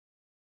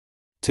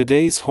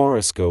Today's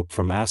horoscope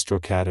from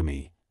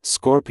Astrocademy,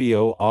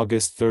 Scorpio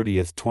August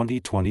 30th,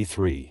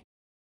 2023.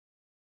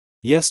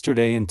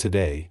 Yesterday and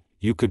today,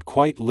 you could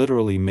quite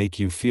literally make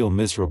you feel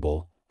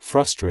miserable,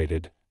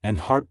 frustrated, and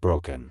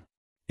heartbroken.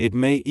 It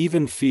may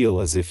even feel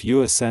as if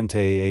you ascent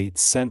a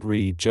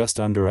century just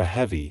under a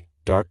heavy,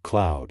 dark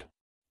cloud.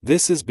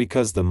 This is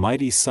because the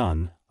mighty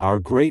sun, our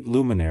great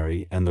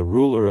luminary and the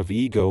ruler of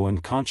ego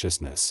and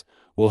consciousness,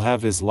 will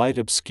have his light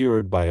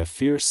obscured by a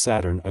fierce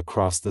Saturn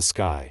across the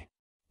sky.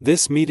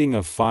 This meeting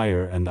of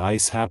fire and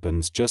ice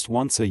happens just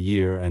once a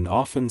year and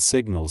often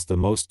signals the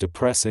most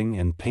depressing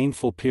and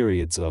painful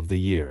periods of the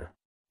year.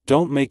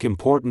 Don't make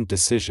important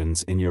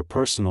decisions in your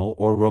personal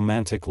or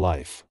romantic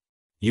life.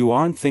 You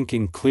aren't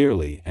thinking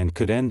clearly and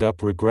could end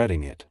up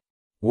regretting it.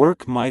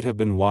 Work might have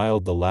been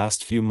wild the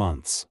last few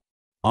months.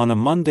 On a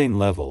mundane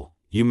level,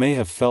 you may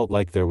have felt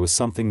like there was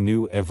something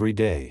new every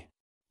day.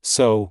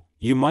 So,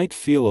 you might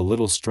feel a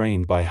little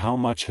strained by how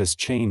much has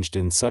changed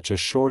in such a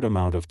short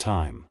amount of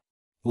time.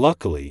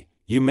 Luckily,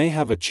 you may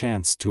have a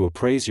chance to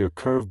appraise your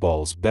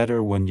curveballs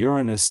better when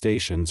Uranus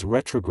stations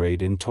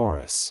retrograde in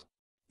Taurus.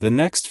 The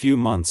next few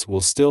months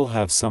will still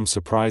have some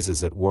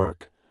surprises at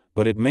work,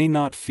 but it may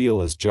not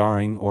feel as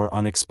jarring or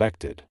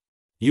unexpected.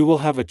 You will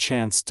have a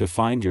chance to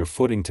find your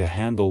footing to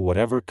handle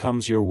whatever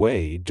comes your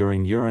way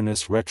during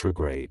Uranus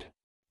retrograde.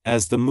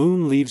 As the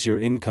moon leaves your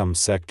income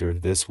sector,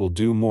 this will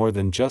do more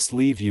than just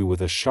leave you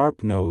with a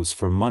sharp nose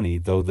for money,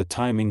 though the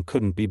timing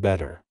couldn't be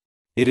better.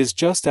 It is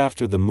just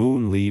after the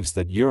moon leaves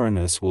that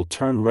Uranus will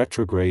turn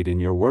retrograde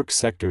in your work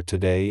sector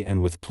today,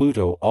 and with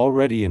Pluto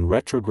already in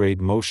retrograde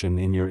motion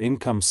in your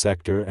income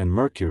sector and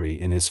Mercury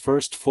in his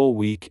first full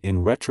week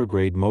in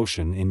retrograde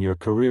motion in your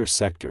career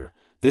sector,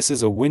 this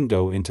is a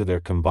window into their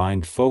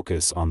combined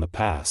focus on the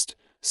past,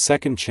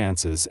 second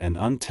chances and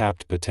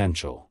untapped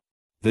potential.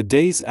 The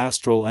day's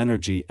astral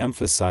energy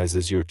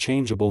emphasizes your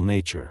changeable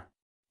nature.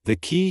 The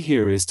key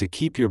here is to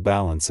keep your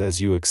balance as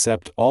you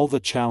accept all the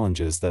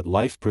challenges that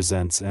life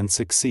presents and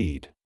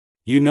succeed.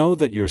 You know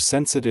that your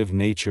sensitive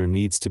nature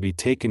needs to be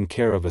taken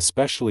care of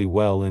especially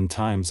well in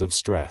times of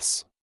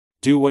stress.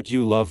 Do what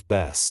you love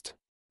best.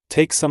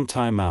 Take some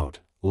time out,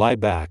 lie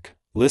back,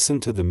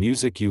 listen to the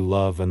music you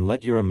love and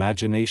let your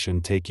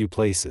imagination take you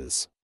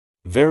places.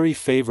 Very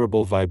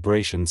favorable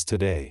vibrations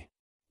today.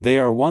 They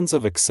are ones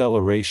of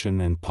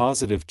acceleration and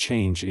positive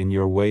change in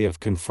your way of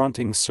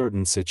confronting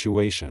certain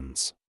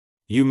situations.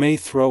 You may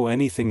throw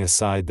anything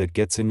aside that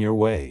gets in your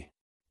way.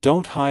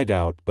 Don't hide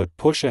out but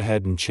push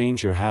ahead and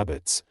change your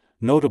habits,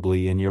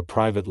 notably in your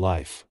private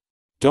life.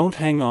 Don't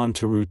hang on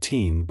to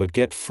routine but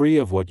get free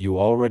of what you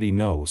already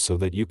know so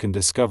that you can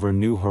discover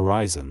new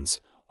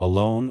horizons,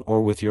 alone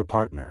or with your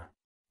partner.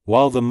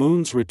 While the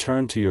moon's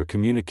return to your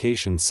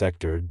communication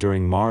sector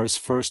during Mars'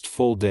 first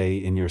full day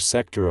in your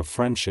sector of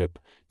friendship,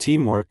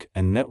 teamwork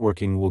and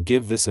networking will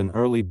give this an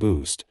early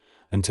boost.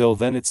 Until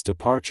then, its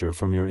departure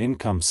from your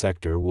income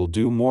sector will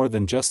do more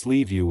than just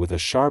leave you with a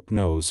sharp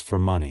nose for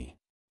money.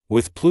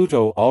 With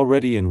Pluto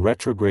already in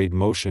retrograde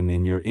motion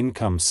in your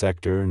income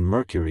sector and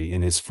Mercury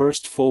in his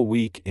first full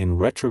week in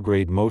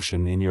retrograde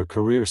motion in your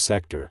career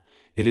sector,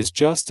 it is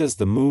just as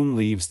the moon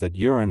leaves that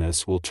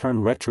Uranus will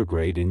turn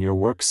retrograde in your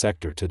work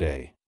sector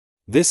today.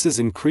 This is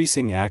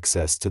increasing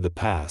access to the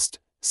past,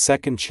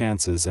 second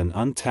chances and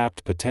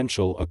untapped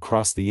potential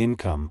across the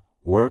income,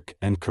 work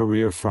and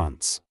career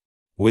fronts.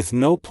 With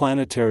no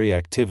planetary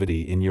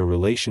activity in your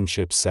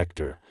relationship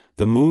sector,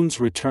 the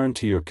moon's return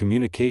to your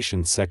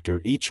communication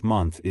sector each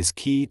month is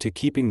key to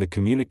keeping the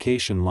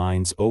communication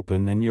lines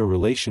open and your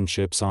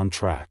relationships on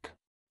track.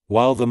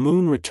 While the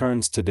moon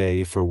returns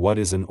today for what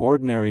is an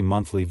ordinary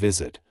monthly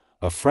visit,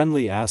 a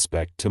friendly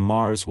aspect to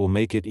Mars will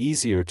make it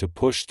easier to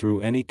push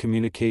through any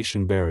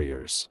communication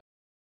barriers.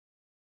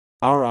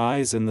 Our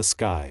eyes in the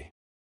sky.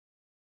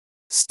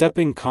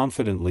 Stepping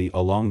confidently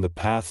along the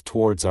path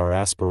towards our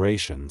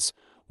aspirations,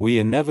 we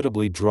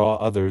inevitably draw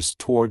others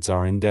towards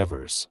our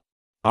endeavors.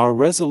 Our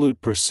resolute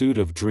pursuit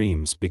of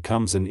dreams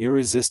becomes an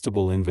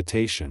irresistible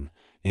invitation,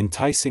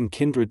 enticing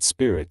kindred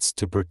spirits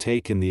to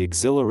partake in the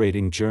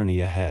exhilarating journey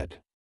ahead.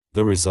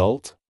 The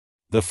result?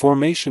 The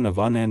formation of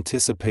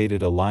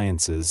unanticipated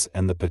alliances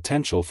and the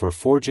potential for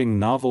forging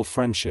novel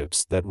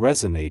friendships that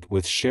resonate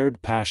with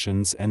shared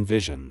passions and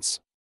visions.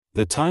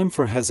 The time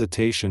for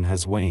hesitation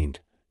has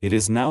waned. It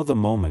is now the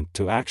moment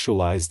to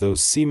actualize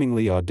those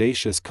seemingly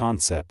audacious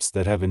concepts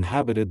that have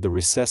inhabited the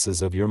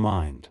recesses of your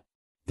mind.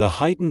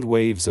 The heightened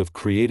waves of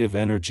creative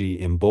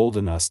energy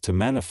embolden us to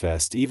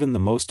manifest even the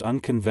most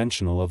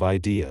unconventional of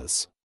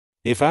ideas.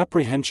 If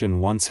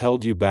apprehension once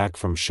held you back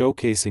from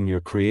showcasing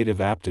your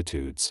creative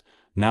aptitudes,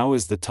 now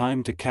is the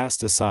time to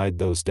cast aside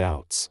those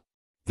doubts.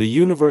 The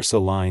universe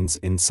aligns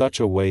in such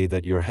a way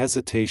that your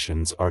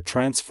hesitations are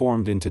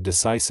transformed into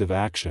decisive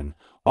action,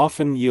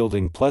 often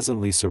yielding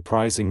pleasantly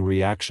surprising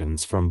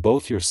reactions from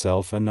both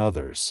yourself and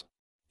others.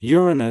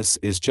 Uranus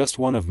is just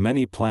one of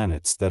many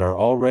planets that are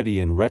already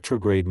in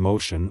retrograde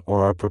motion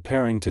or are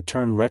preparing to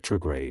turn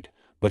retrograde,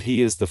 but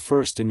he is the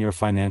first in your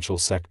financial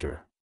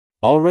sector.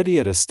 Already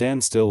at a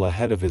standstill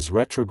ahead of his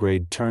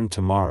retrograde turn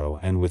tomorrow,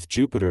 and with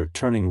Jupiter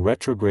turning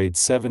retrograde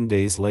 7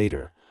 days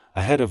later,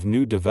 ahead of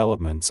new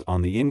developments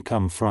on the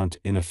income front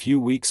in a few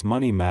weeks,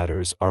 money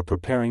matters are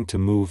preparing to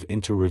move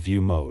into review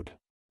mode.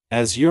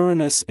 As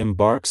Uranus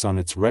embarks on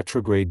its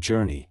retrograde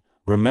journey,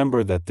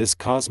 remember that this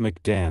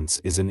cosmic dance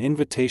is an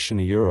invitation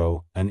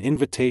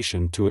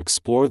to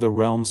explore the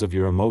realms of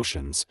your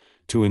emotions,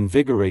 to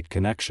invigorate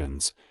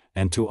connections,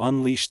 and to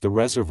unleash the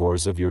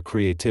reservoirs of your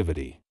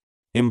creativity.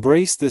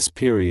 Embrace this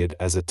period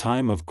as a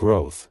time of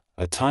growth,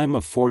 a time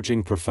of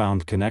forging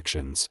profound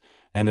connections,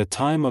 and a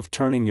time of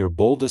turning your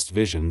boldest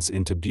visions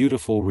into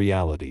beautiful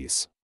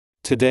realities.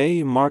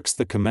 Today marks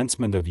the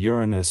commencement of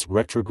Uranus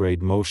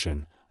retrograde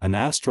motion, an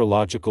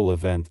astrological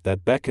event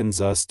that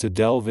beckons us to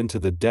delve into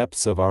the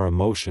depths of our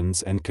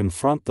emotions and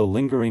confront the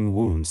lingering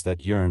wounds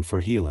that yearn for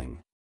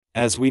healing.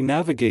 As we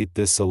navigate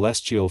this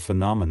celestial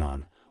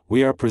phenomenon,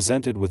 we are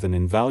presented with an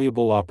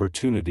invaluable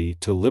opportunity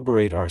to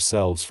liberate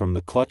ourselves from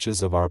the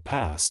clutches of our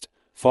past,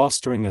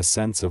 fostering a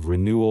sense of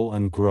renewal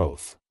and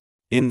growth.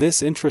 In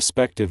this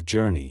introspective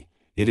journey,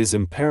 it is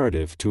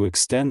imperative to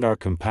extend our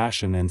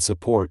compassion and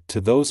support to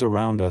those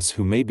around us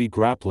who may be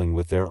grappling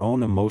with their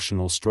own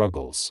emotional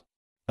struggles.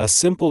 A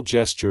simple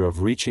gesture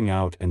of reaching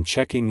out and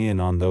checking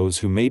in on those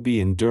who may be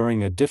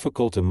enduring a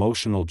difficult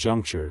emotional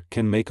juncture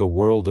can make a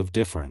world of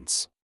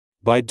difference.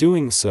 By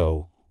doing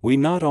so, we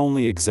not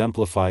only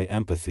exemplify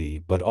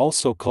empathy but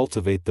also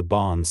cultivate the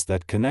bonds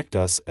that connect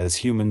us as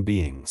human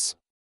beings.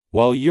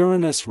 While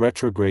Uranus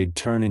retrograde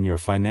turn in your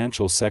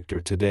financial sector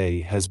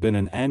today has been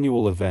an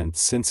annual event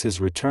since his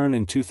return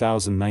in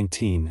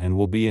 2019 and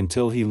will be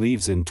until he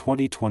leaves in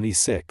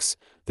 2026,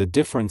 the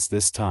difference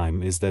this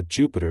time is that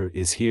Jupiter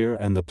is here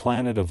and the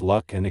planet of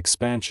luck and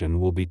expansion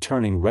will be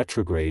turning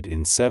retrograde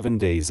in 7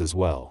 days as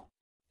well.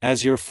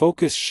 As your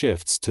focus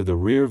shifts to the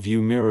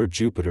rear-view mirror,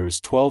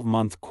 Jupiter's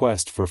 12-month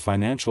quest for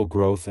financial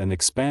growth and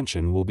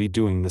expansion will be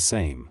doing the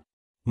same.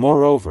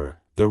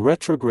 Moreover, the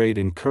retrograde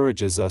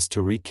encourages us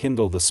to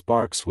rekindle the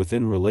sparks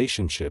within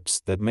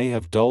relationships that may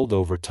have dulled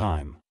over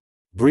time.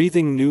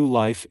 Breathing new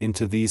life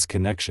into these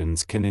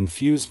connections can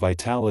infuse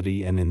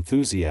vitality and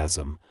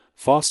enthusiasm,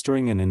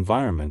 fostering an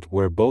environment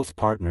where both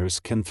partners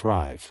can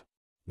thrive.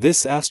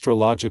 This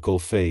astrological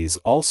phase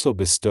also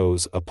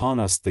bestows upon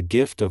us the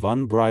gift of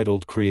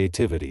unbridled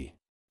creativity.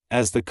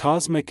 As the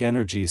cosmic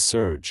energies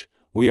surge,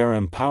 we are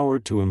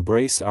empowered to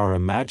embrace our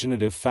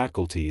imaginative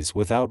faculties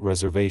without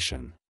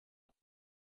reservation.